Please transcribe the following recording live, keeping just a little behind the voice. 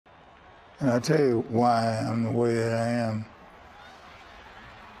And I'll tell you why I'm the way that I am.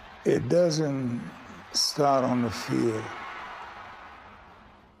 It doesn't start on the field.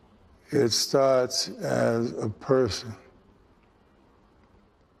 It starts as a person.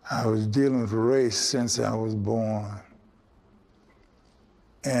 I was dealing with race since I was born.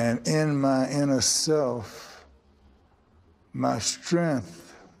 And in my inner self, my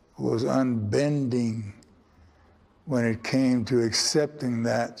strength was unbending when it came to accepting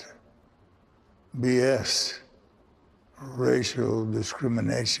that BS, racial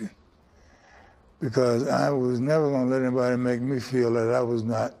discrimination, because I was never going to let anybody make me feel that I was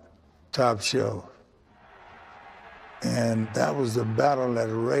not top shelf. And that was the battle that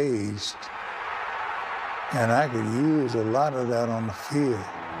raged. And I could use a lot of that on the field.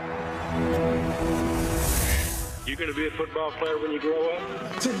 You gonna be a football player when you grow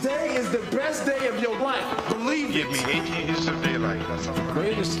up? Today is the best day of your life. Believe it. Give me 18 years of daylight. That's all.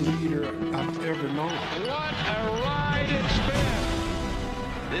 Greatest leader I've ever known. What a ride it's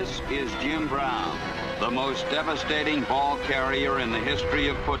been! This is Jim Brown, the most devastating ball carrier in the history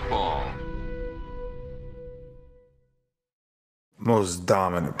of football. Most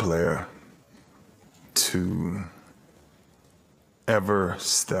dominant player to ever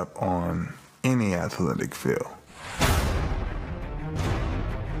step on any athletic field.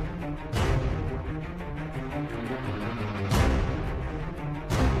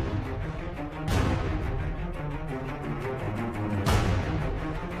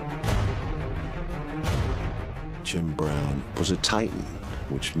 Jim Brown was a titan,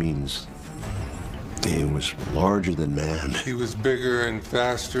 which means he was larger than man. He was bigger and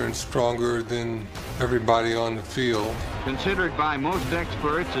faster and stronger than everybody on the field. Considered by most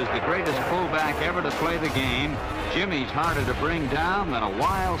experts as the greatest fullback ever to play the game, Jimmy's harder to bring down than a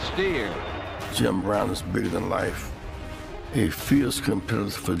wild steer. Jim Brown is bigger than life. A fierce competitor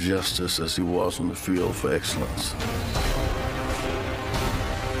for justice as he was on the field for excellence.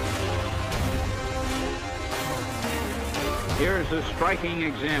 Here's a striking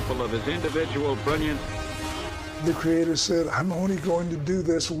example of his individual brilliance. The creator said, I'm only going to do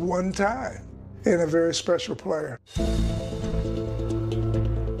this one time in a very special player.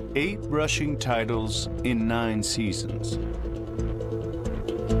 8 rushing titles in 9 seasons.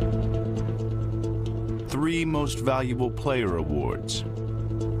 3 Most Valuable Player awards.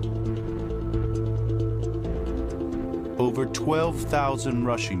 Over 12,000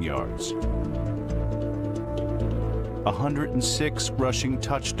 rushing yards. 106 rushing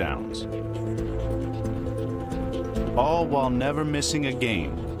touchdowns, all while never missing a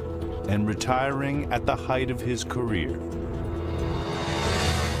game and retiring at the height of his career.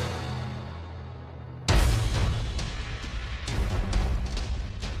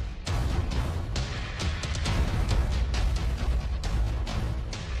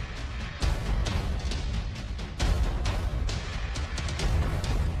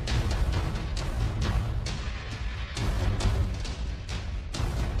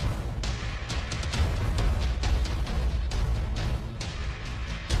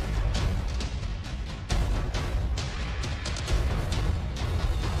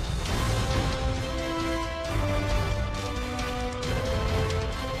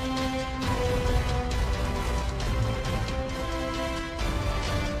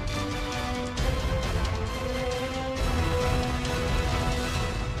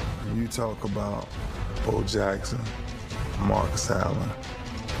 Talk about Bo Jackson, Marcus Allen,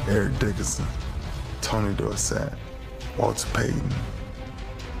 Eric Dickerson, Tony Dorsett, Walter Payton.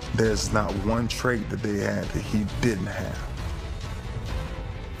 There's not one trait that they had that he didn't have.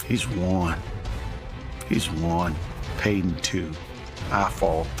 He's one. He's one. Payton 2. I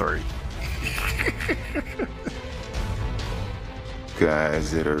fall 3.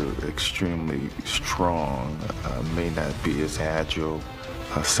 Guys that are extremely strong may not be as agile.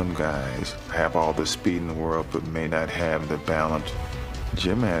 Some guys have all the speed in the world but may not have the balance.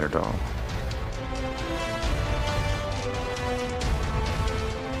 Jim had it all.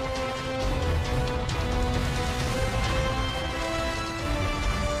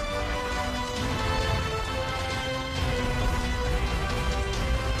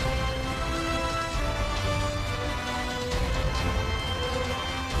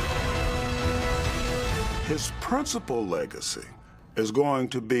 His principal legacy is going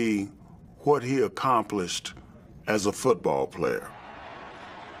to be what he accomplished as a football player.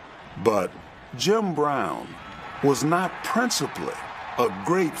 But Jim Brown was not principally a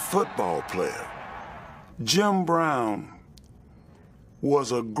great football player. Jim Brown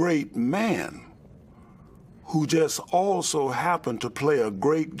was a great man who just also happened to play a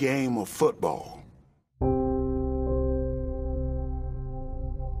great game of football.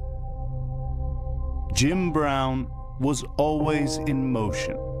 Jim Brown was always in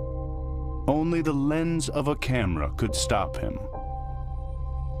motion. Only the lens of a camera could stop him.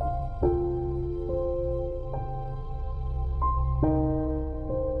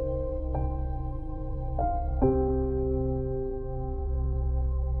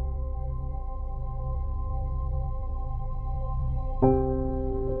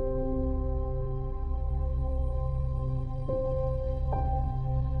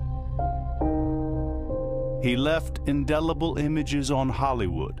 He left indelible images on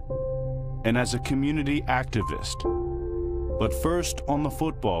Hollywood and as a community activist, but first on the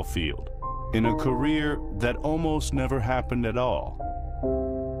football field, in a career that almost never happened at all.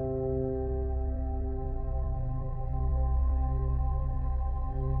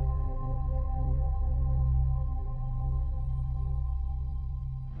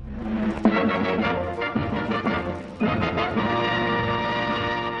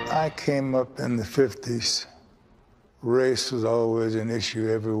 I came up in the 50s. Race was always an issue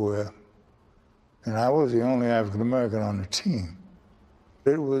everywhere. And I was the only African American on the team.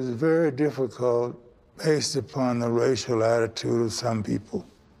 It was very difficult based upon the racial attitude of some people.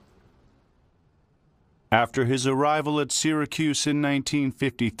 After his arrival at Syracuse in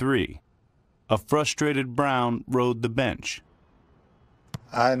 1953, a frustrated Brown rode the bench.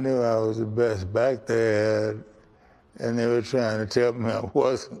 I knew I was the best back there, and they were trying to tell me I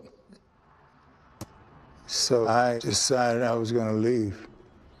wasn't. So I decided I was going to leave.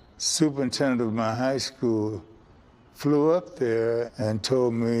 Superintendent of my high school flew up there and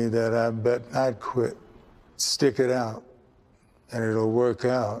told me that I bet not quit. Stick it out, and it'll work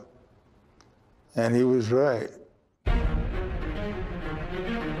out. And he was right.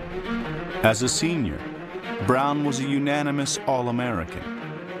 As a senior, Brown was a unanimous All-American.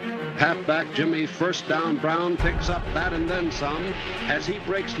 Halfback Jimmy's first down. Brown picks up that and then some as he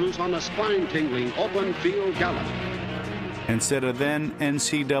breaks loose on a spine-tingling open field gallop. And set a then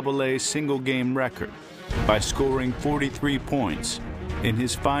NCAA single-game record by scoring 43 points in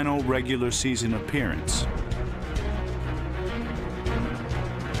his final regular season appearance.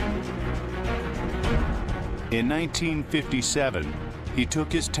 In 1957, he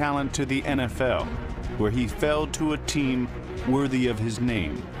took his talent to the NFL, where he fell to a team worthy of his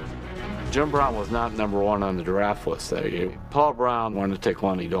name. Jim Brown was not #1 on the draft list that year. Paul Brown wanted to take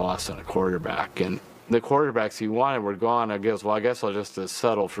Lenny Dawson, a quarterback, and the quarterbacks he wanted were gone. I guess I'll just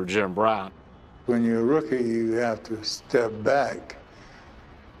settle for Jim Brown. When you're a rookie, you have to step back.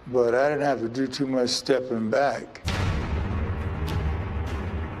 But I didn't have to do too much stepping back.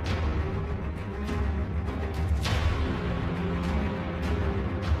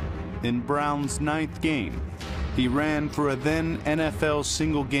 In Brown's 9th game, he ran for a then NFL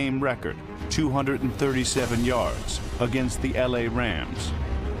single-game record, 237 yards, against the LA Rams.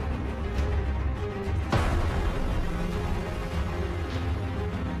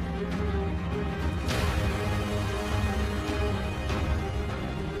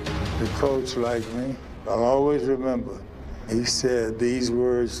 The coach liked me. I'll always remember. He said these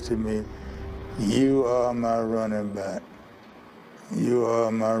words to me: "You are my running back. You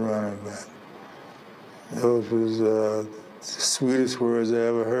are my running back." Those was the sweetest words I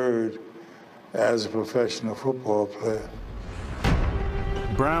ever heard as a professional football player.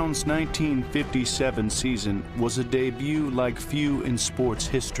 Brown's 1957 season was a debut like few in sports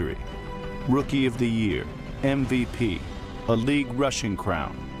history. Rookie of the Year, MVP, a league rushing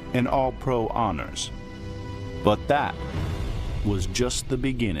crown, and All-Pro honors. But that was just the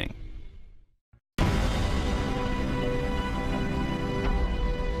beginning.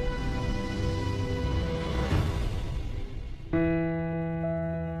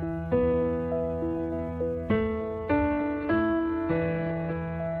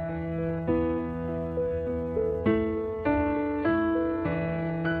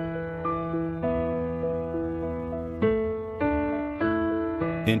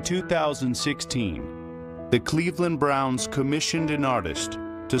 In 2016, the Cleveland Browns commissioned an artist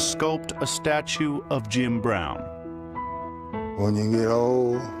to sculpt a statue of Jim Brown. When you get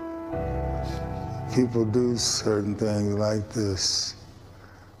old, people do certain things like this.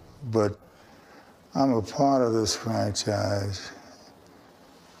 But I'm a part of this franchise.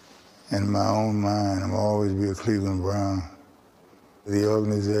 In my own mind, I'll always be a Cleveland Brown. The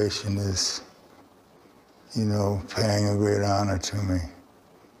organization is, paying a great honor to me.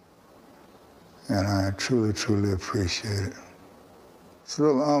 And I truly, truly appreciate it. It's a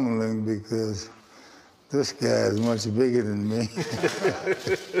little humbling because this guy is much bigger than me.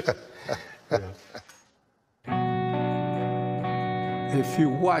 If you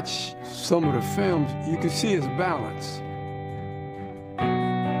watch some of the films, you can see his balance.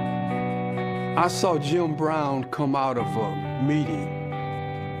 I saw Jim Brown come out of a meeting,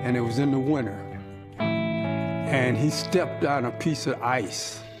 and it was in the winter, and he stepped on a piece of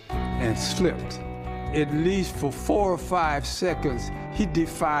ice and slipped. At least for 4 or 5 seconds, he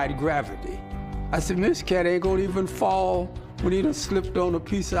defied gravity. I said, this cat ain't gonna even fall when he done slipped on a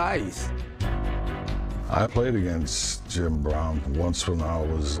piece of ice. I played against Jim Brown once when I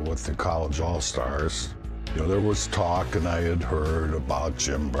was with the College All-Stars. You know, there was talk, and I had heard about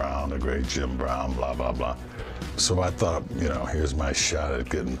Jim Brown, the great Jim Brown, blah, blah, blah. So I thought, you know, here's my shot at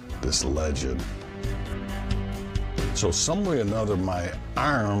getting this legend. So some way or another, my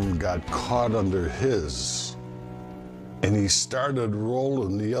arm got caught under his, and he started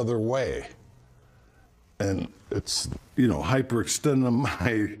rolling the other way. And it's, you know, hyperextending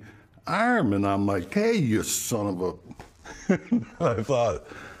my arm, and I'm like, hey, you son of a... I thought,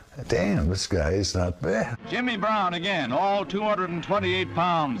 damn, this guy is not bad. Jimmy Brown again, all 228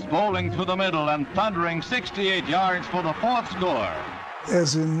 pounds, bowling through the middle and thundering 68 yards for the 4th score.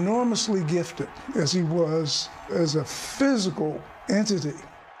 As enormously gifted as he was as a physical entity,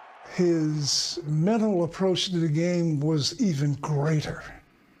 his mental approach to the game was even greater.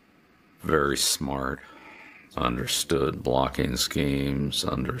 Very smart. Understood blocking schemes,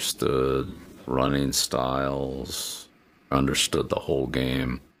 understood running styles, understood the whole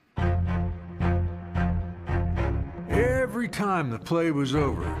game. Every time the play was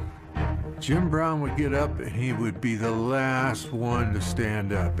over, Jim Brown would get up and he would be the last one to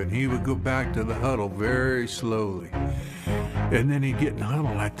stand up, and he would go back to the huddle very slowly. And then he'd get in the huddle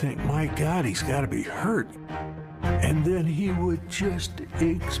and I'd think, my God, he's got to be hurt. And then he would just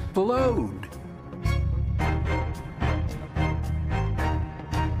explode.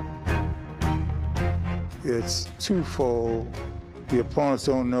 It's twofold. The opponents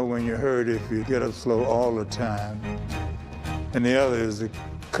don't know when you're hurt if you get up slow all the time. And the other is the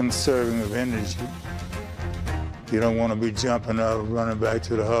conserving of energy. You don't want to be jumping up, running back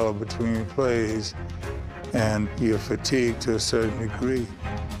to the huddle between plays, and you're fatigued to a certain degree.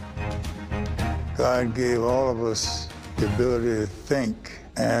 God gave all of us the ability to think,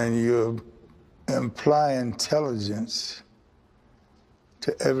 and you imply intelligence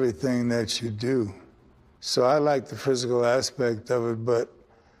to everything that you do. So I like the physical aspect of it, but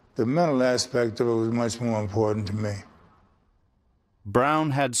the mental aspect of it was much more important to me. Brown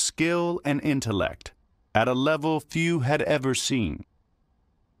had skill and intellect at a level few had ever seen.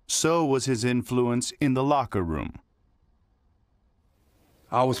 So was his influence in the locker room.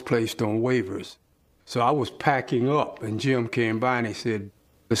 I was placed on waivers, so I was packing up, and Jim came by and he said,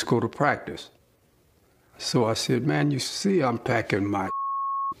 let's go to practice. So I said, man, you see I'm packing my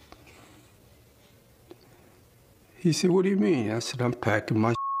He said, what do you mean? I said, I'm packing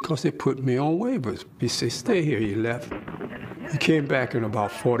my because they put me on waivers. He said, stay here. He left. He came back in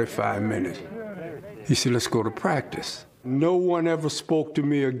about 45 minutes. He said, let's go to practice. No one ever spoke to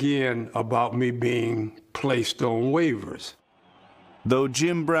me again about me being placed on waivers. Though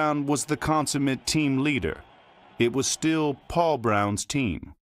Jim Brown was the consummate team leader, it was still Paul Brown's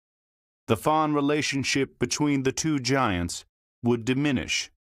team. The fond relationship between the two giants would diminish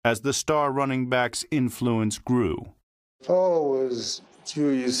as the star running back's influence grew. Paul was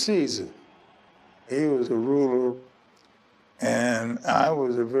Julius Caesar. He was a ruler, and I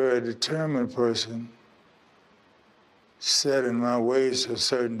was a very determined person, set in my ways to a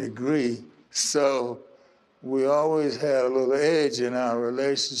certain degree. So we always had a little edge in our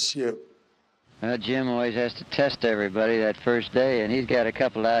relationship. Well, Jim always has to test everybody that first day, and he's got a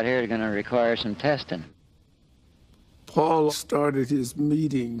couple out here that are going to require some testing. Paul started his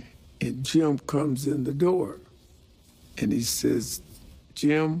meeting, and Jim comes in the door, and he says,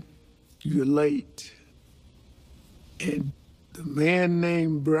 Jim, you're late. And the man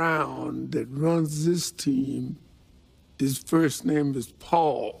named Brown that runs this team, his first name is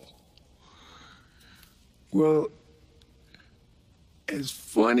Paul. Well, as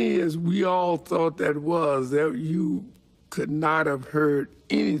funny as we all thought that was, that you could not have heard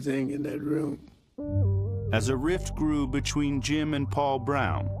anything in that room. As a rift grew between Jim and Paul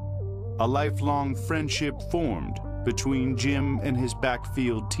Brown, a lifelong friendship formed between Jim and his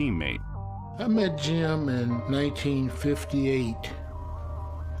backfield teammate. I met Jim in 1958,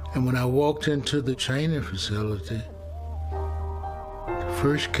 and when I walked into the training facility, the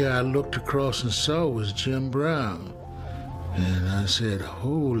first guy I looked across and saw was Jim Brown. And I said,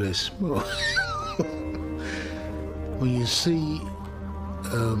 holy smoke. When you see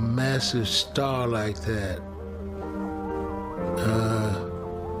a massive star like that,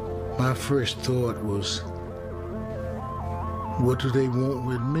 my first thought was, what do they want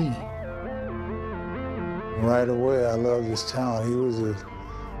with me? Right away, I loved his talent. He was a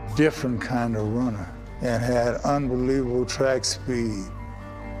different kind of runner and had unbelievable track speed.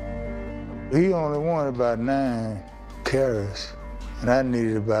 He only won about 9 carries, and I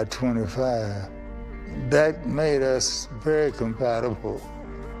needed about 25. That made us very compatible.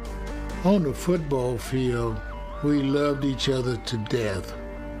 On the football field, we loved each other to death.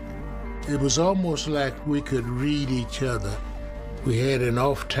 It was almost like we could read each other. We had an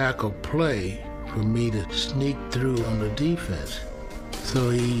off-tackle play for me to sneak through on the defense. So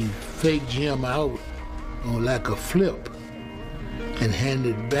he faked Jim out on like a flip and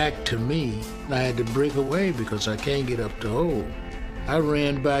handed back to me. I had to break away because I can't get up the hole. I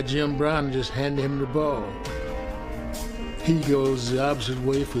ran by Jim Brown and just handed him the ball. He goes the opposite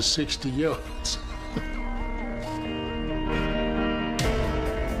way for 60 yards.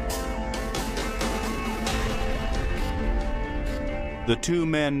 The two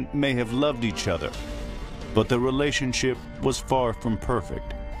men may have loved each other, but the relationship was far from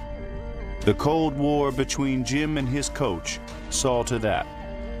perfect. The Cold War between Jim and his coach saw to that.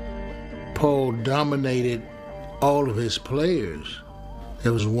 Paul dominated all of his players.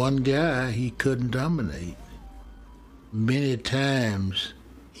 There was one guy he couldn't dominate. Many times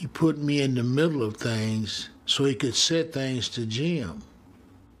he put me in the middle of things so he could set things to Jim.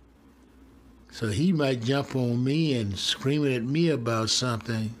 So he might jump on me and screaming at me about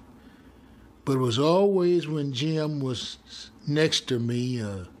something, but it was always when Jim was next to me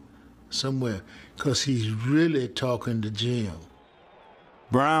somewhere, because he's really talking to Jim.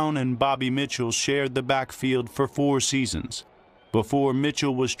 Brown and Bobby Mitchell shared the backfield for 4 seasons before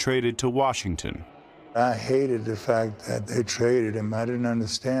Mitchell was traded to Washington. I hated the fact that they traded him. I didn't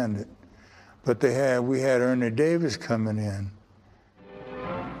understand it. But we had Ernie Davis coming in.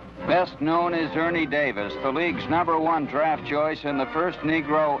 Best known as Ernie Davis, the league's #1 draft choice and the first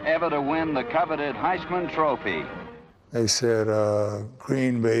Negro ever to win the coveted Heisman Trophy. They said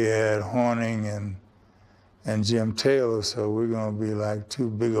Green Bay had Horning and Jim Taylor, so we're going to be like 2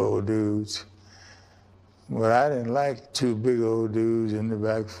 big old dudes. But I didn't like 2 big old dudes in the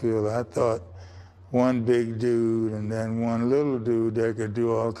backfield. I thought one big dude and then one little dude that could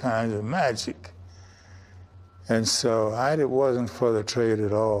do all kinds of magic. And so I wasn't for the trade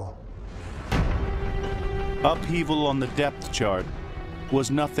at all. Upheaval on the depth chart was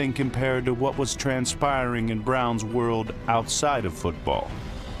nothing compared to what was transpiring in Brown's world outside of football.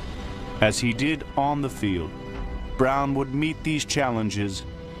 As he did on the field, Brown would meet these challenges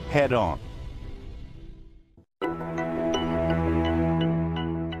head on.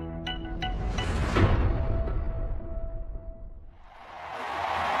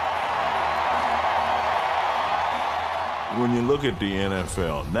 When you look at the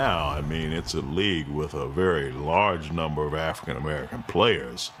NFL now, I mean, it's a league with a very large number of African-American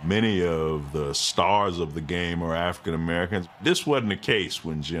players. Many of the stars of the game are African-Americans. This wasn't the case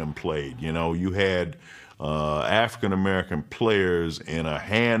when Jim played. You know, you had African-American players in a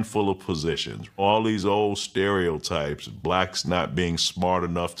handful of positions. All these old stereotypes, blacks not being smart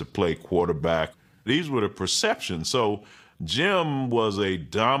enough to play quarterback, these were the perceptions. So Jim was a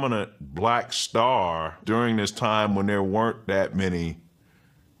dominant black star during this time when there weren't that many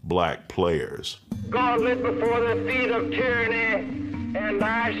black players. Gauntlet before the feet of tyranny, and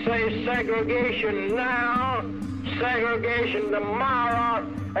I say segregation now, segregation tomorrow,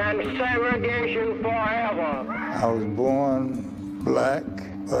 and segregation forever. I was born black,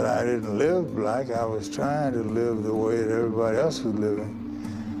 but I didn't live black. I was trying to live the way that everybody else was living.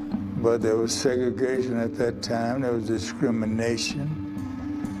 But there was segregation at that time. There was discrimination.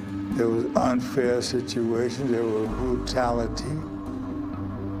 There was unfair situations. There was brutality.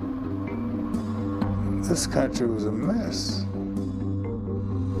 This country was a mess.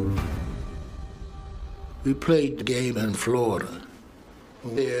 We played the game in Florida.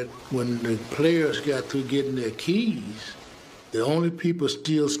 When the players got through getting their keys, the only people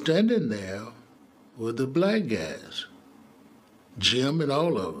still standing there were the black guys, Jim and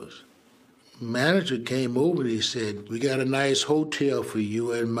all of us. Manager came over and he said, "We got a nice hotel for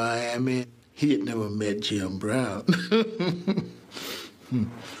you in Miami." He had never met Jim Brown.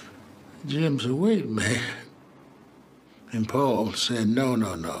 Jim said, "Wait, man." And Paul said, No.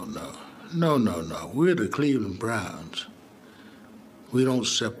 We're the Cleveland Browns. We don't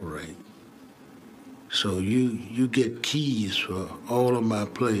separate. So you get keys for all of my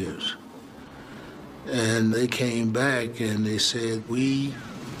players. And they came back and they said, "We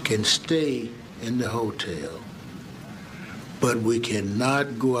can stay in the hotel, but we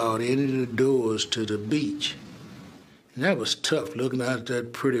cannot go out any of the doors to the beach." And that was tough, looking out at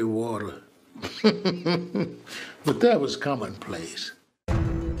that pretty water. But that was commonplace.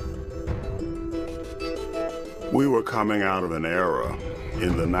 We were coming out of an era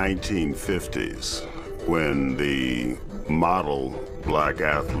in the 1950s, when the model black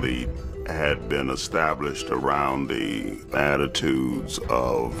athlete had been established around the attitudes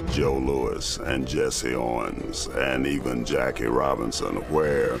of Joe Louis and Jesse Owens and even Jackie Robinson,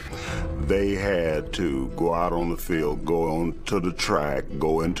 where they had to go out on the field, go on to the track,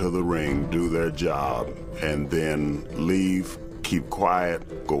 go into the ring, do their job, and then leave, keep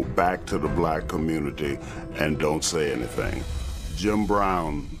quiet, go back to the black community, and don't say anything. Jim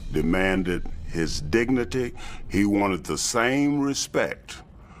Brown demanded his dignity. He wanted the same respect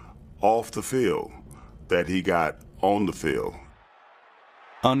off the field that he got on the field.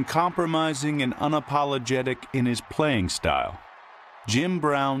 Uncompromising and unapologetic in his playing style, Jim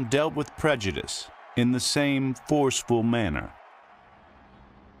Brown dealt with prejudice in the same forceful manner.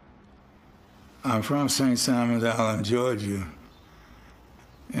 I'm from St. Simons Island, Georgia,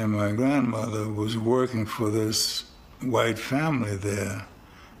 and my grandmother was working for this white family there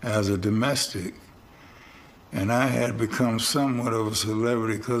as a domestic. And I had become somewhat of a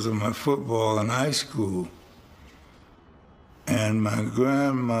celebrity because of my football in high school. And my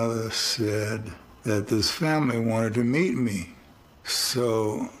grandmother said that this family wanted to meet me.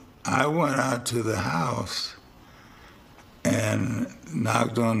 So I went out to the house and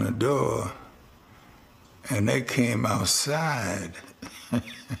knocked on the door, and they came outside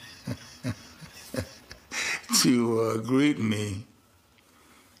to greet me,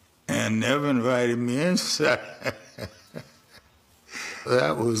 and never invited me inside.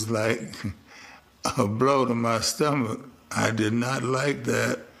 That was like a blow to my stomach. I did not like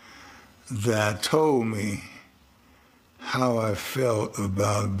that. That told me how I felt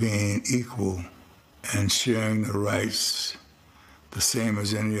about being equal and sharing the rights the same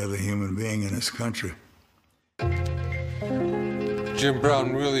as any other human being in this country. Jim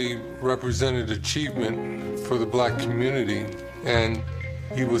Brown really represented achievement for the black community, and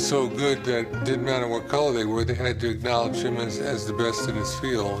he was so good that it didn't matter what color they were, they had to acknowledge him as the best in his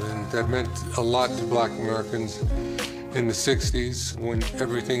field. And that meant a lot to black Americans in the 60s, when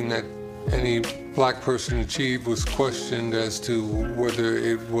everything that any black person achieved was questioned as to whether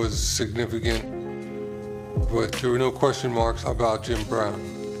it was significant. But there were no question marks about Jim Brown.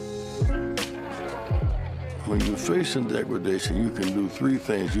 When you're facing degradation, you can do three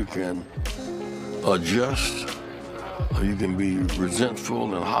things. You can adjust, or you can be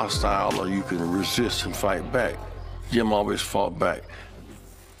resentful and hostile, or you can resist and fight back. Jim always fought back.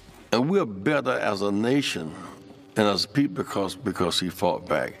 And we're better as a nation and as people because he fought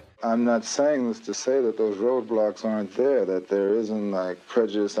back. I'm not saying this to say that those roadblocks aren't there, that there isn't like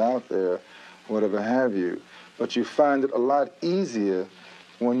prejudice out there, whatever have you. But you find it a lot easier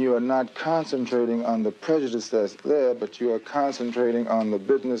when you are not concentrating on the prejudice that's there, but you are concentrating on the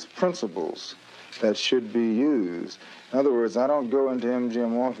business principles that should be used. In other words, I don't go into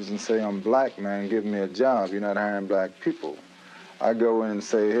MGM office and say, I'm black, man, give me a job. You're not hiring black people. I go in and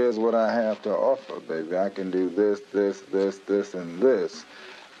say, here's what I have to offer, baby. I can do this, this, this, this, and this.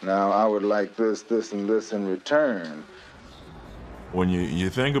 Now, I would like this, this, and this in return. When you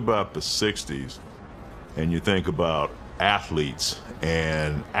think about the 60s and you think about athletes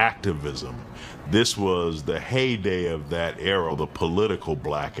and activism, this was the heyday of that era, the political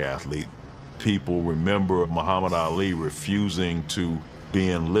black athlete. People remember Muhammad Ali refusing to be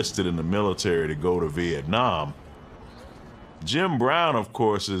enlisted in the military to go to Vietnam. Jim Brown, of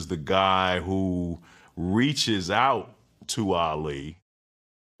course, is the guy who reaches out to Ali.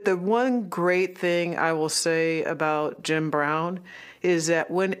 The one great thing I will say about Jim Brown is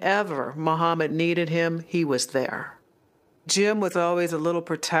that whenever Muhammad needed him, he was there. Jim was always a little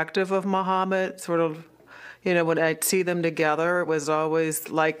protective of Muhammad, sort of, you know, when I'd see them together, it was always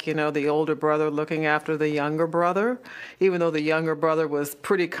like, you know, the older brother looking after the younger brother, even though the younger brother was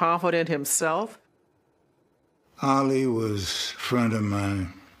pretty confident himself. Ali was a friend of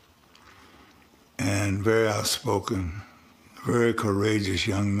mine and very outspoken, very courageous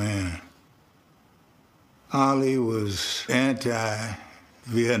young man. Ali was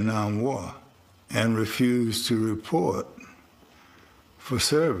anti-Vietnam War and refused to report for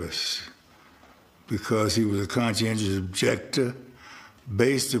service because he was a conscientious objector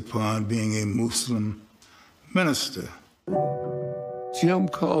based upon being a Muslim minister. Jim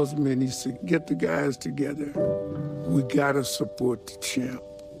calls me and he said, get the guys together. We gotta support the champ.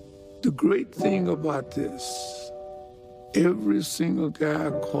 The great thing about this, every single guy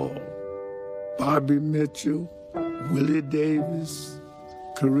I called, Bobby Mitchell, Willie Davis,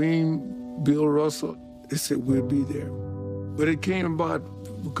 Kareem, Bill Russell, they said, we'll be there. But it came about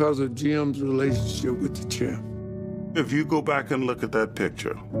because of Jim's relationship with the champ. If you go back and look at that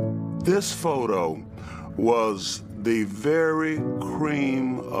picture, this photo was the very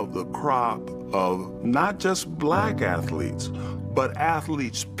cream of the crop of not just black athletes, but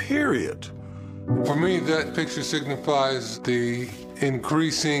athletes, period. For me, that picture signifies the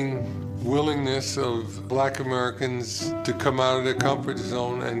increasing willingness of black Americans to come out of their comfort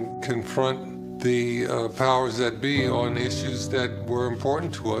zone and confront the powers that be on issues that were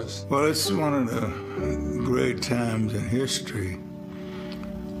important to us. Well, it's one of the great times in history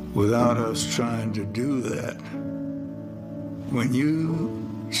without us trying to do that. When you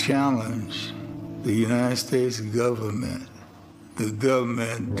challenge the United States government, the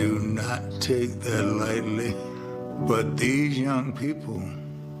government do not take that lightly. But these young people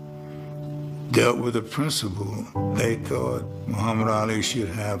dealt with a principle. They thought Muhammad Ali should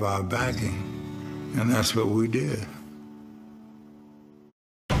have our backing, and that's what we did.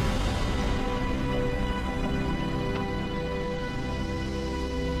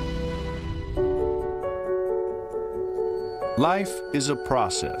 Life is a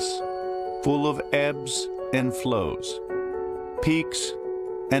process full of ebbs and flows, peaks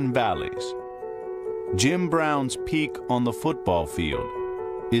and valleys. Jim Brown's peak on the football field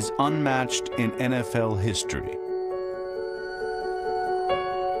is unmatched in NFL history.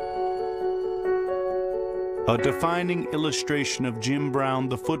 A defining illustration of Jim Brown,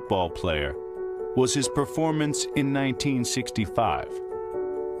 the football player, was his performance in 1965.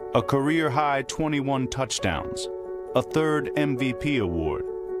 A career-high 21 touchdowns, a third MVP award,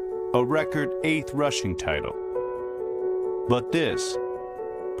 a record 8th rushing title. But this,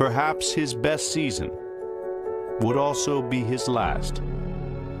 perhaps his best season, would also be his last.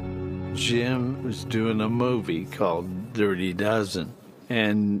 Jim was doing a movie called Dirty Dozen,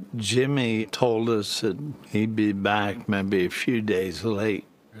 and Jimmy told us that he'd be back maybe a few days late.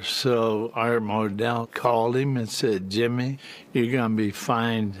 So Art Modell called him and said, "Jimmy, you're going to be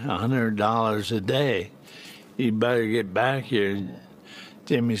fined $100 a day. You better get back here."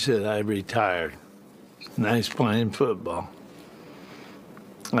 Jimmy said, "I retired. Nice playing football."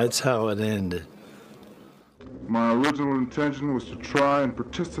 That's how it ended. My original intention was to try and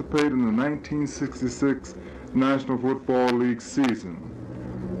participate in the 1966 National Football League season,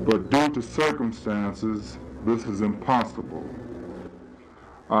 but due to circumstances, this is impossible.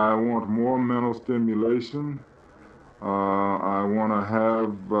 I want more mental stimulation. I want to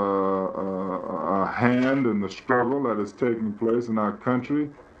have a hand in the struggle that is taking place in our country,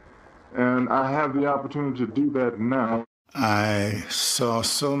 and I have the opportunity to do that now. I saw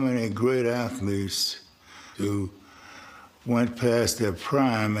so many great athletes who went past their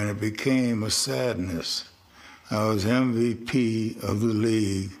prime, and it became a sadness. I was MVP of the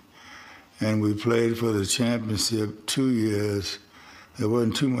league, and we played for the championship 2 years. There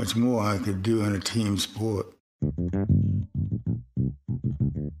wasn't too much more I could do in a team sport.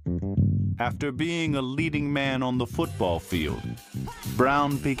 After being a leading man on the football field,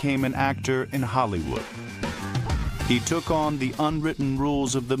 Brown became an actor in Hollywood. He took on the unwritten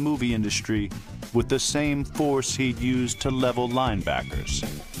rules of the movie industry with the same force he'd used to level linebackers.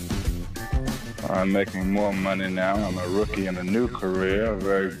 I'm making more money now. I'm a rookie in a new career, a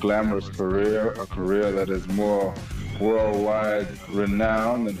very glamorous career, a career that is more worldwide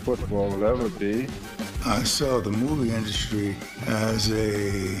renowned than football will ever be. I saw the movie industry as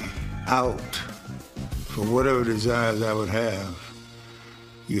a out for whatever desires I would have.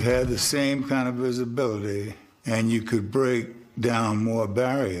 You had the same kind of visibility, and you could break down more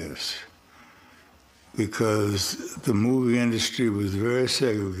barriers because the movie industry was very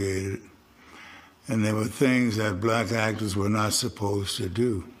segregated, and there were things that black actors were not supposed to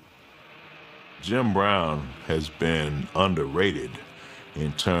do. Jim Brown has been underrated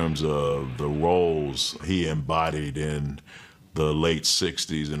in terms of the roles he embodied in the late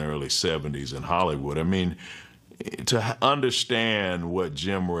 60s and early 70s in Hollywood. I mean, to understand what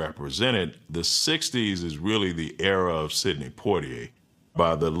Jim represented, the 60s is really the era of Sidney Poitier.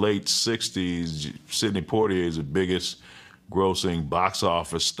 By the late 60s, Sidney Poitier is the biggest grossing box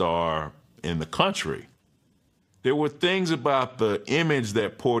office star in the country. There were things about the image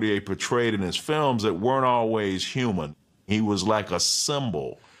that Poitier portrayed in his films that weren't always human. He was like a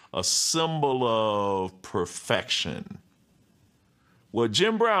symbol of perfection. What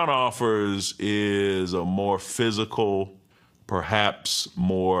Jim Brown offers is a more physical, perhaps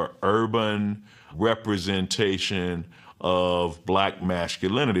more urban representation of black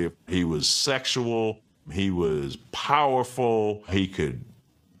masculinity. He was sexual, he was powerful, he could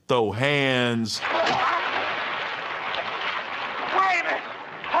throw hands. Wait a minute!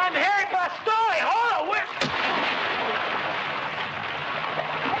 I'm Harry Bastoli! Hold on!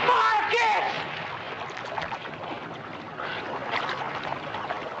 Marcus!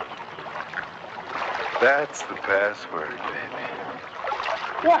 That's the password, baby.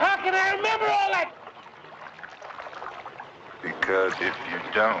 Well, how can I remember all that? Because if you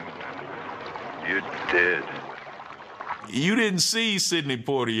don't, you're dead. You didn't see Sidney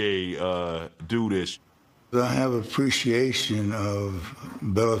Poitier do this. I have appreciation of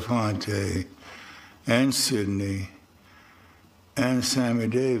Belafonte and Sidney and Sammy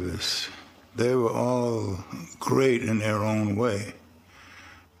Davis. They were all great in their own way.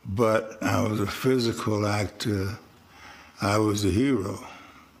 But I was a physical actor. I was a hero.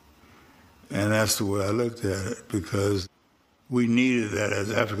 And that's the way I looked at it, because we needed that as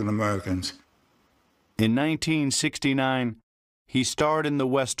African Americans. In 1969, he starred in the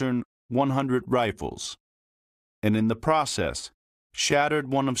Western 100 Rifles, and in the process, shattered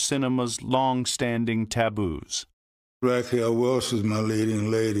one of cinema's long-standing taboos. Raquel Welch was my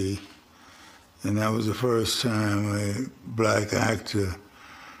leading lady, and that was the first time a black actor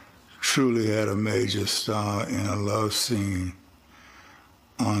truly had a major star in a love scene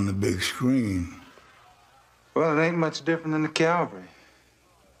on the big screen. Well, it ain't much different than the cavalry.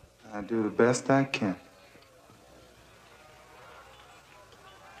 I do the best I can.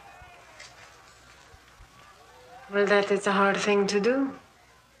 Well, that is a hard thing to do.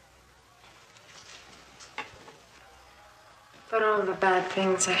 For all the bad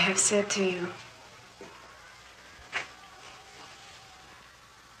things I have said to you.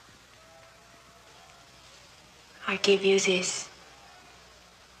 I give you this.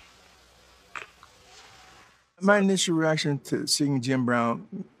 My initial reaction to seeing Jim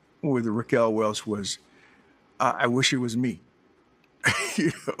Brown with Raquel Welch was, I wish it was me.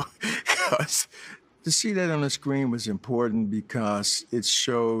 You know, because to see that on the screen was important because it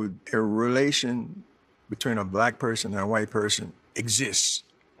showed a relation between a black person and a white person exists.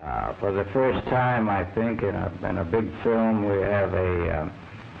 For the first time, I think, in a big film, we have a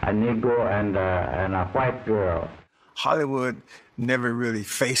Negro and a white girl. Hollywood never really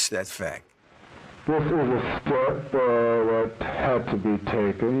faced that fact. This is a step that had to be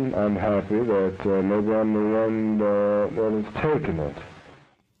taken. I'm happy that maybe I'm the one that is taking it.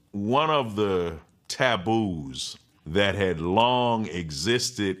 One of the taboos that had long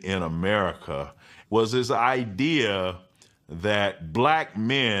existed in America was this idea that black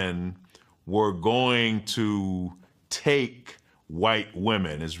men were going to take white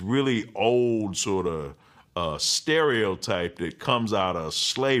women. It's really old sort of stereotype that comes out of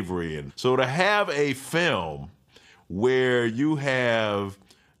slavery. And so to have a film where you have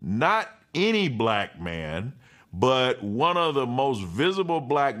not any black man, but one of the most visible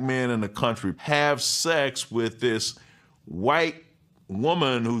black men in the country have sex with this white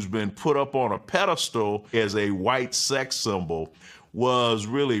woman who's been put up on a pedestal as a white sex symbol was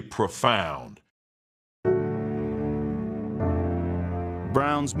really profound.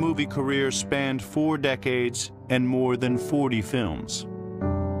 Brown's movie career spanned 4 decades and more than 40 films.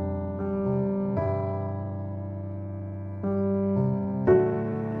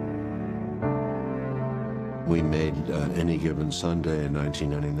 We made Any Given Sunday in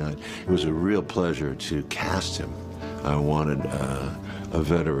 1999. It was a real pleasure to cast him. I wanted a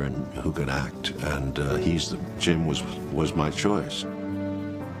veteran who could act, and Jim was my choice.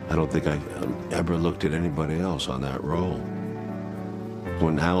 I don't think I ever looked at anybody else on that role.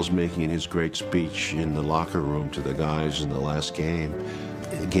 When Hal's making his great speech in the locker room to the guys in the last game,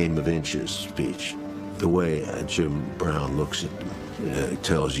 a game of inches speech, the way Jim Brown looks at them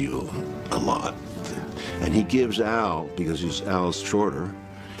tells you a lot. And he gives Al, because Al's shorter,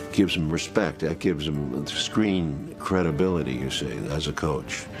 gives him respect. That gives him screen credibility, you see, as a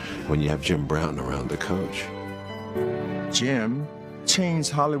coach, when you have Jim Brown around the coach. Jim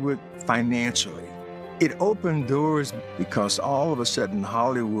changed Hollywood financially. It opened doors because all of a sudden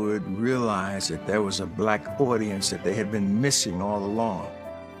Hollywood realized that there was a black audience that they had been missing all along.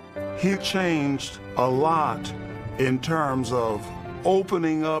 He changed a lot in terms of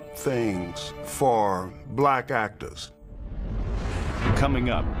opening up things for black actors.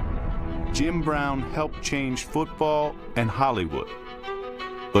 Coming up, Jim Brown helped change football and Hollywood,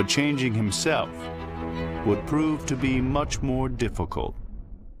 but changing himself would prove to be much more difficult.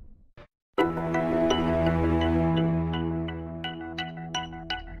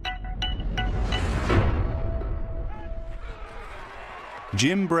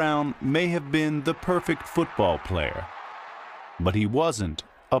 Jim Brown may have been the perfect football player, but he wasn't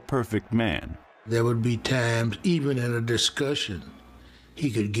a perfect man. There would be times, even in a discussion, he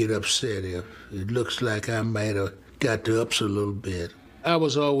could get upset if it looks like I might have got the ups a little bit. I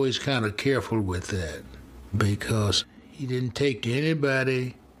was always kind of careful with that because he didn't take to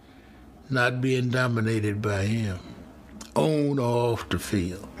anybody not being dominated by him, on or off the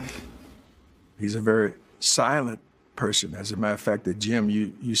field. He's a very silent person. As a matter of fact, the Jim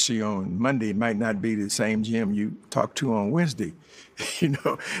you see on Monday might not be the same Jim you talk to on Wednesday. You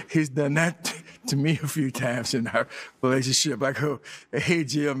know, he's done that to me a few times in our relationship. I go, hey,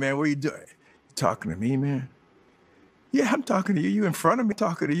 Jim, man, what are you doing? You talking to me, man? Yeah, I'm talking to you. You in front of me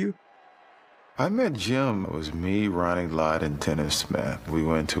talking to you. I met Jim. It was me, Ronnie Lott, and Dennis Smith. We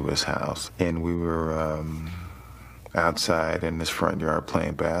went to his house, and we were outside in his front yard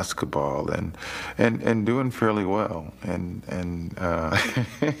playing basketball and doing fairly well. And and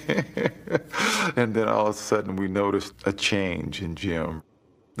then all of a sudden we noticed a change in Jim.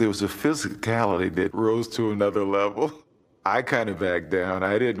 There was a physicality that rose to another level. I kind of backed down.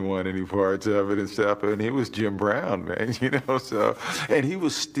 I didn't want any parts of it and stuff. And he was Jim Brown, man, you know, so, and he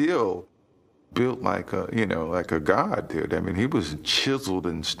was still built like a, you know, like a god, dude. I mean, he was chiseled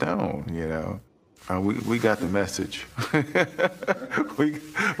in stone, you know. We got the message.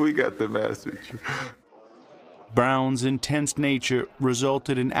 we got the message. Brown's intense nature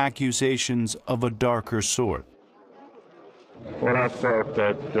resulted in accusations of a darker sort. Well, I felt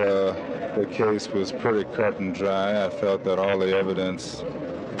that the case was pretty cut and dry. I felt that all the evidence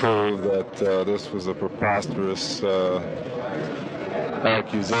proved that this was a preposterous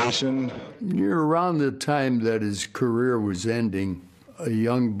accusation. Near around the time that his career was ending, a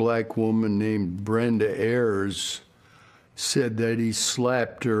young black woman named Brenda Ayers said that he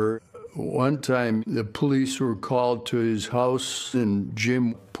slapped her. One time, the police were called to his house, and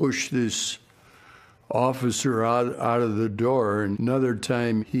Jim pushed this officer out of the door. And another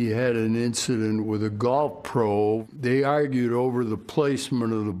time, he had an incident with a golf pro. They argued over the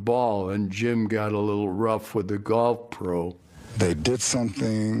placement of the ball, and Jim got a little rough with the golf pro. They did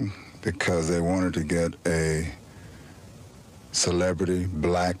something because they wanted to get a celebrity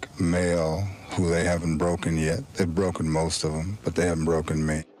black male who they haven't broken yet. They've broken most of them, but they haven't broken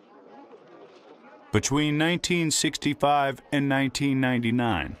me. Between 1965 and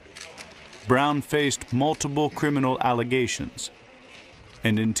 1999, Brown faced multiple criminal allegations.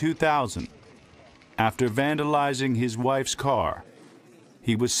 And in 2000, after vandalizing his wife's car,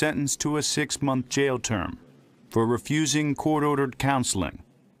 he was sentenced to a 6-month jail term for refusing court-ordered counseling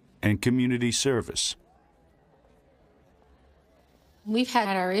and community service. We've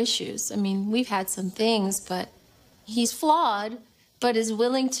had our issues. I mean, we've had some things, but he's flawed, but is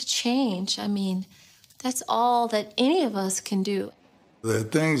willing to change. I mean, that's all that any of us can do. There are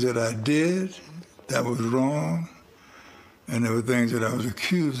things that I did that was wrong, and there were things that I was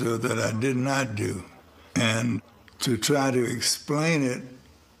accused of that I did not do. And to try to explain it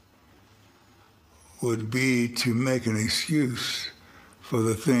would be to make an excuse for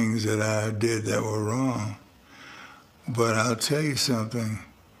the things that I did that were wrong. But I'll tell you something,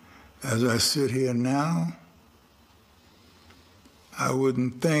 as I sit here now, I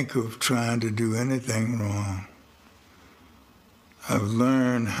wouldn't think of trying to do anything wrong. I've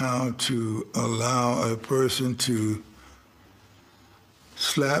learned how to allow a person to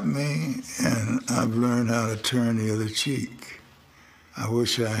slap me, and I've learned how to turn the other cheek. I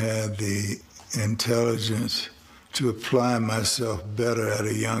wish I had the intelligence to apply myself better at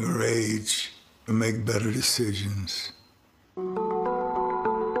a younger age to make better decisions.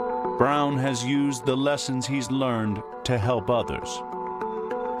 Brown has used the lessons he's learned to help others.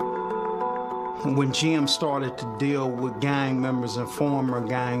 When Jim started to deal with gang members and former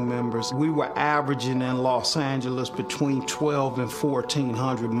gang members, we were averaging in Los Angeles between 12 and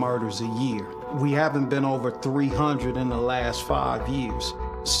 1,400 murders a year. We haven't been over 300 in the last 5 years.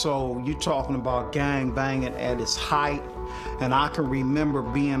 So you're talking about gang banging at its height. And I can remember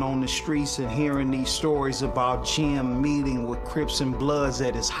being on the streets and hearing these stories about Jim meeting with Crips and Bloods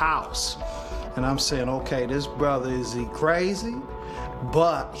at his house. And I'm saying, okay, this brother, is he crazy?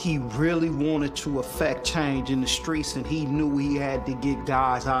 But he really wanted to affect change in the streets, and he knew he had to get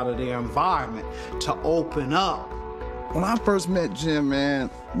guys out of their environment to open up. When I first met Jim,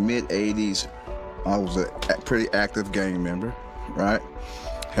 man, mid-'80s, I was a pretty active gang member, right?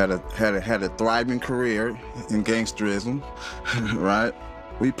 Had a thriving career in gangsterism, right?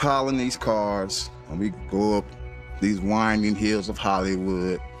 We pile in these cars, and we go up these winding hills of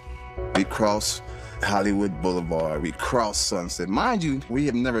Hollywood. We cross Hollywood Boulevard, we cross Sunset. Mind you, we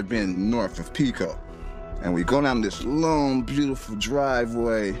have never been north of Pico. And we go down this long, beautiful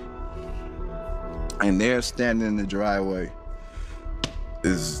driveway, and there standing in the driveway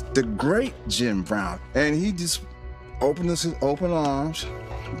is the great Jim Brown. And he just opened us his open arms,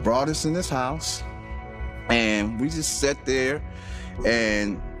 brought us in his house, and we just sat there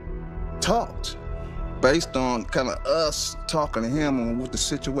and talked based on kind of us talking to him on what the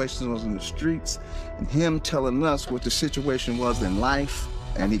situation was in the streets and him telling us what the situation was in life.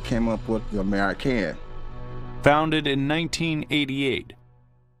 and he came up with the American. Founded in 1988,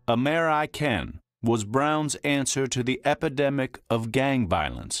 American was Brown's answer to the epidemic of gang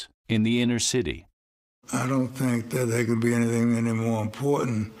violence in the inner city. I don't think that there can be anything any more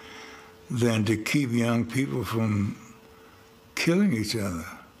important than to keep young people from killing each other.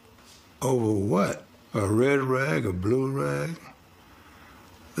 Over what? A red rag, a blue rag?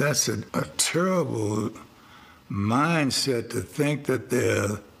 That's a terrible mindset to think that there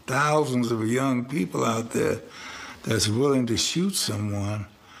are thousands of young people out there that's willing to shoot someone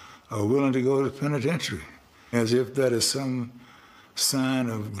or willing to go to the penitentiary, as if that is some sign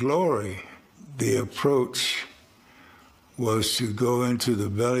of glory. The approach was to go into the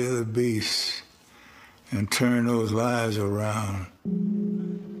belly of the beast and turn those lives around.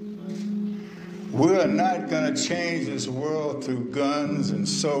 We're not going to change this world through guns and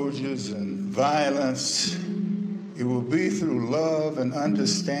soldiers and violence. It will be through love and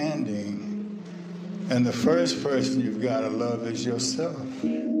understanding. And the first person you've got to love is yourself.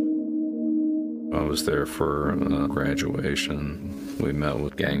 I was there for graduation. We met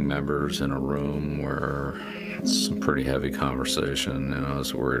with gang members in a room where it's some pretty heavy conversation, and I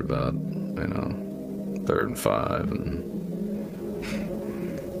was worried about, third and five, and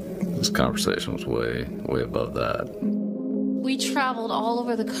this conversation was way above that. We traveled all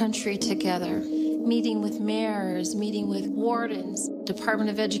over the country together, meeting with mayors, meeting with wardens, Department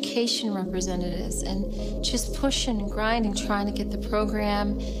of Education representatives, and just pushing and grinding, trying to get the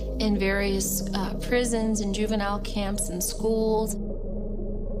program in various prisons and juvenile camps and schools.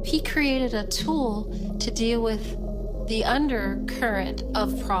 He created a tool to deal with the undercurrent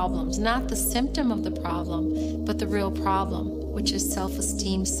of problems, not the symptom of the problem, but the real problem, which is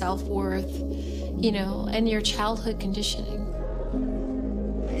self-esteem, self-worth, and your childhood conditioning.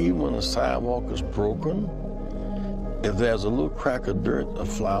 Even when a sidewalk is broken, if there's a little crack of dirt, a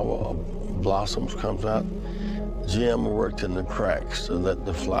flower of blossoms comes out, Jim worked in the cracks to let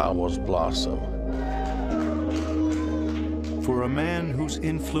the flowers blossom. For a man whose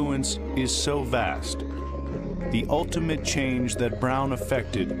influence is so vast, the ultimate change that Brown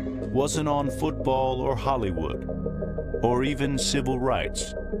effected wasn't on football or Hollywood, or even civil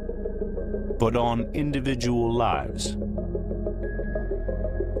rights, but on individual lives.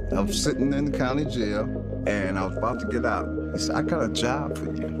 I was sitting in the county jail, and I was about to get out. He said, I got a job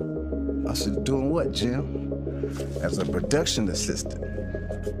for you. I said, doing what, Jim? As a production assistant.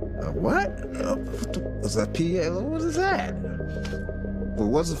 A what? Was that PA? What is that? If it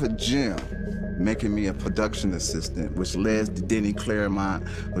wasn't for Jim making me a production assistant, which led to Denny Claremont,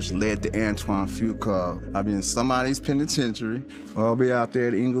 which led to Antoine Fuqua, I'll be in somebody's penitentiary, or I'll be out there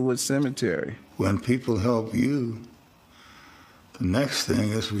at Inglewood Cemetery. When people help you, the next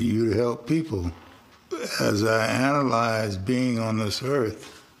thing is for you to help people. As I analyze being on this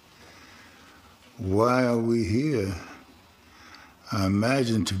earth, why are we here? I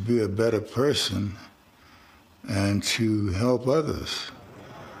imagine to be a better person and to help others.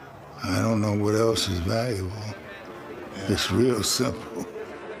 I don't know what else is valuable. It's real simple.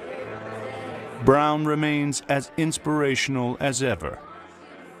 Brown remains as inspirational as ever,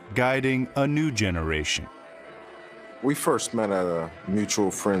 guiding a new generation. We first met at a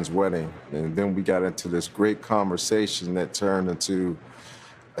mutual friend's wedding, and then we got into this great conversation that turned into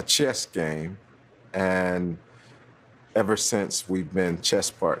a chess game, and ever since we've been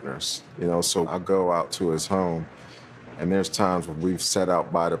chess partners, so I go out to his home, and there's times when we've sat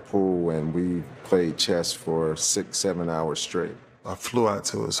out by the pool and we played chess for 6-7 hours straight. I flew out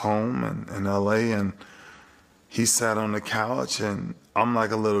to his home in LA, and he sat on the couch, and I'm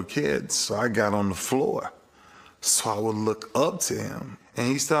like a little kid, so I got on the floor. So I would look up to him, and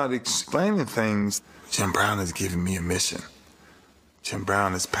he started explaining things. Jim Brown is giving me a mission. Jim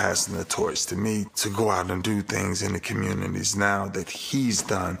Brown is passing the torch to me to go out and do things in the communities now that he's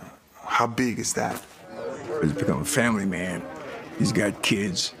done. How big is that? He's become a family man. He's got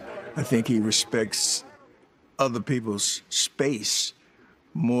kids. I think he respects other people's space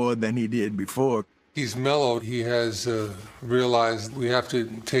more than he did before. He's mellowed. He has realized we have to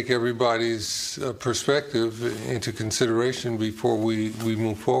take everybody's perspective into consideration before we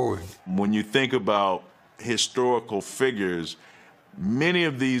move forward. When you think about historical figures, many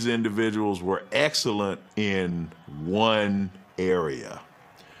of these individuals were excellent in one area.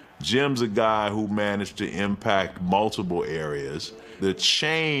 Jim's a guy who managed to impact multiple areas. The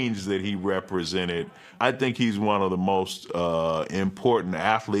change that he represented, I think he's one of the most important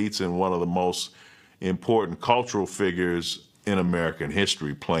athletes and one of the most important cultural figures in American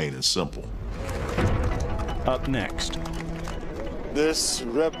history, plain and simple. Up next. This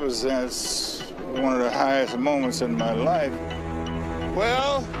represents one of the highest moments in my life.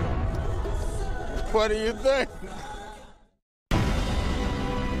 Well, what do you think?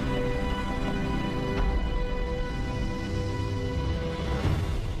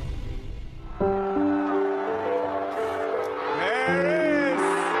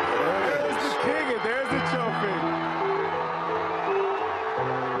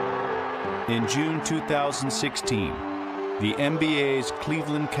 In June 2016, the NBA's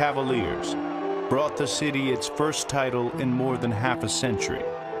Cleveland Cavaliers brought the city its first title in more than half a century.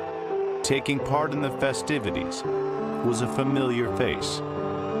 Taking part in the festivities was a familiar face. So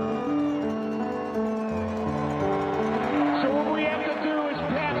what we have to do is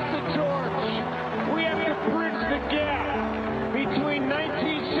pass the torch. We have to bridge the gap between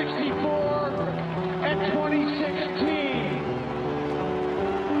 1964 and 2016.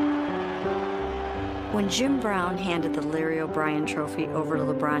 When Jim Brown handed the Larry O'Brien Trophy over to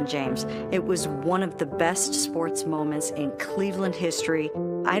LeBron James, it was one of the best sports moments in Cleveland history.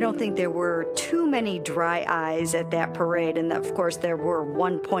 I don't think there were too many dry eyes at that parade, and of course there were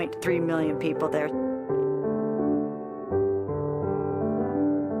 1.3 million people there.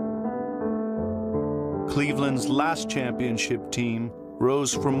 Cleveland's last championship team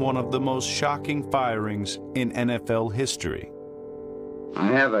rose from one of the most shocking firings in NFL history. I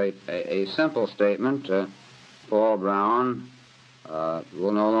have a simple statement. Paul Brown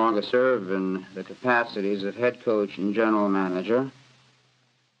will no longer serve in the capacities of head coach and general manager.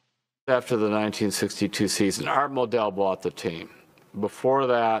 After the 1962 season, Art Modell bought the team. Before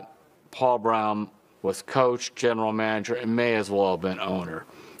that, Paul Brown was coach, general manager, and may as well have been owner.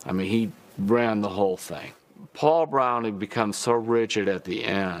 I mean, he ran the whole thing. Paul Brown had become so rigid at the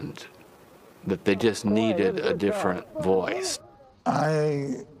end that they just needed a different voice.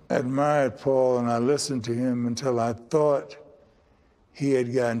 I admired Paul and I listened to him until I thought he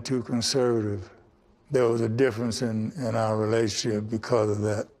had gotten too conservative. There was a difference in our relationship because of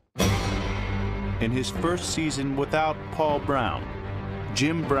that. In his first season without Paul Brown,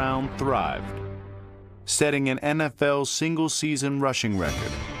 Jim Brown thrived, setting an NFL single-season rushing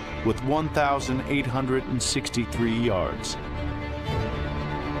record with 1,863 yards.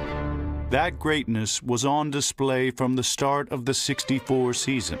 That greatness was on display from the start of the '64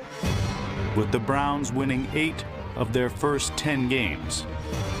 season, with the Browns winning 8 of their first 10 games.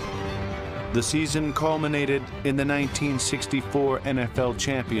 The season culminated in the 1964 NFL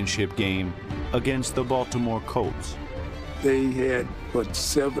championship game against the Baltimore Colts. They had,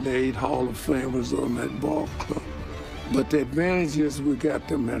 7 or 8 Hall of Famers on that ball club. But the advantage is we got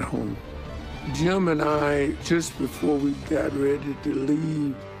them at home. Jim and I, just before we got ready to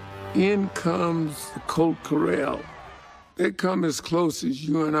leave, in comes the Colt Corral. They come as close as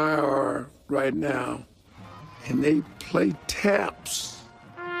you and I are right now, and they play taps.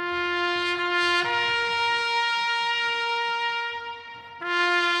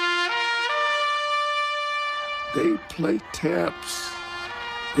 They play taps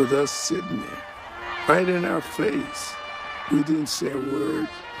with us sitting there, right in our face. We didn't say a word.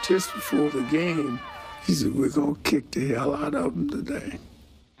 Just before the game, he said, we're gonna kick the hell out of them today.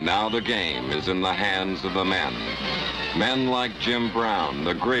 Now the game is in the hands of the men. Men like Jim Brown,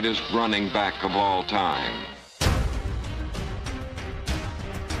 the greatest running back of all time.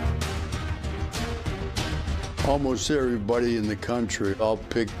 Almost everybody in the country all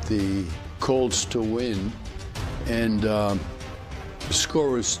picked the Colts to win, and the score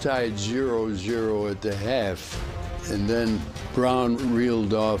was tied 0-0 at the half. And then Brown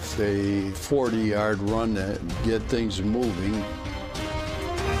reeled off a 40-yard run to get things moving.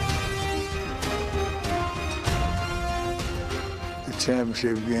 The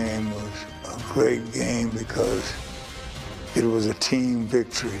championship game was a great game because it was a team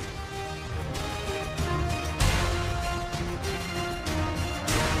victory.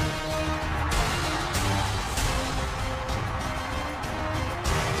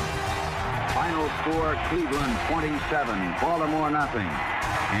 Final score, Cleveland 27, Baltimore nothing.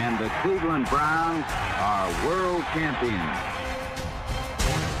 And the Cleveland Browns are world champions.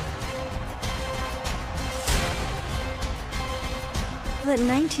 The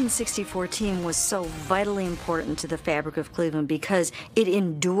 1964 team was so vitally important to the fabric of Cleveland because it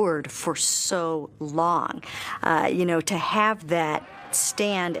endured for so long. To have that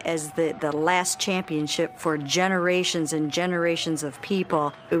stand as the last championship for generations and generations of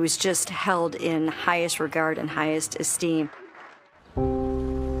people, it was just held in highest regard and highest esteem.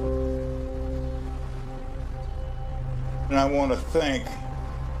 And I want to thank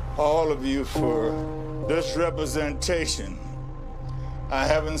all of you for this representation. I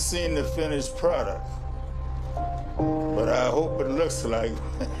haven't seen the finished product, but I hope it looks like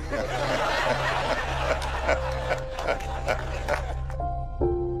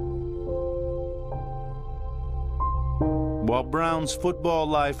While Brown's football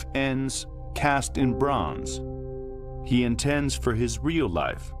life ends cast in bronze, he intends for his real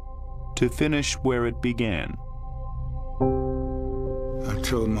life to finish where it began. I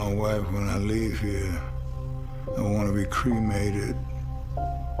told my wife when I leave here, I want to be cremated,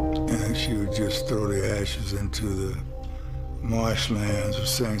 and she would just throw the ashes into the marshlands of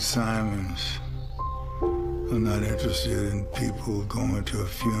St. Simon's. I'm not interested in people going to a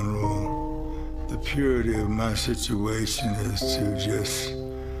funeral. The purity of my situation is to just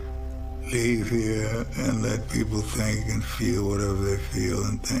leave here and let people think and feel whatever they feel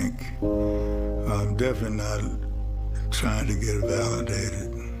and think. I'm definitely not trying to get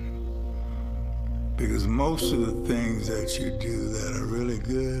validated. Because most of the things that you do that are really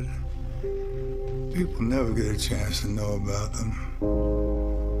good, people never get a chance to know about them.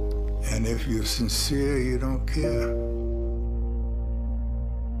 And if you're sincere, you don't care.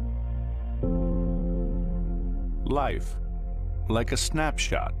 Life, like a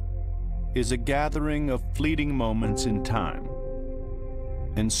snapshot, is a gathering of fleeting moments in time.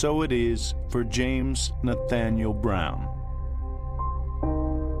 And so it is for James Nathaniel Brown.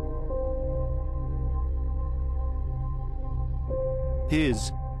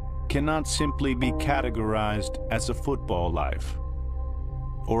 His cannot simply be categorized as a football life,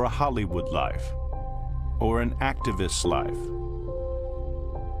 or a Hollywood life, or an activist's life.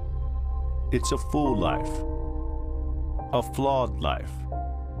 It's a full life, a flawed life,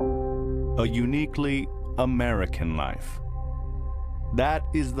 a uniquely American life. That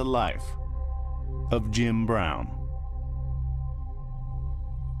is the life of Jim Brown.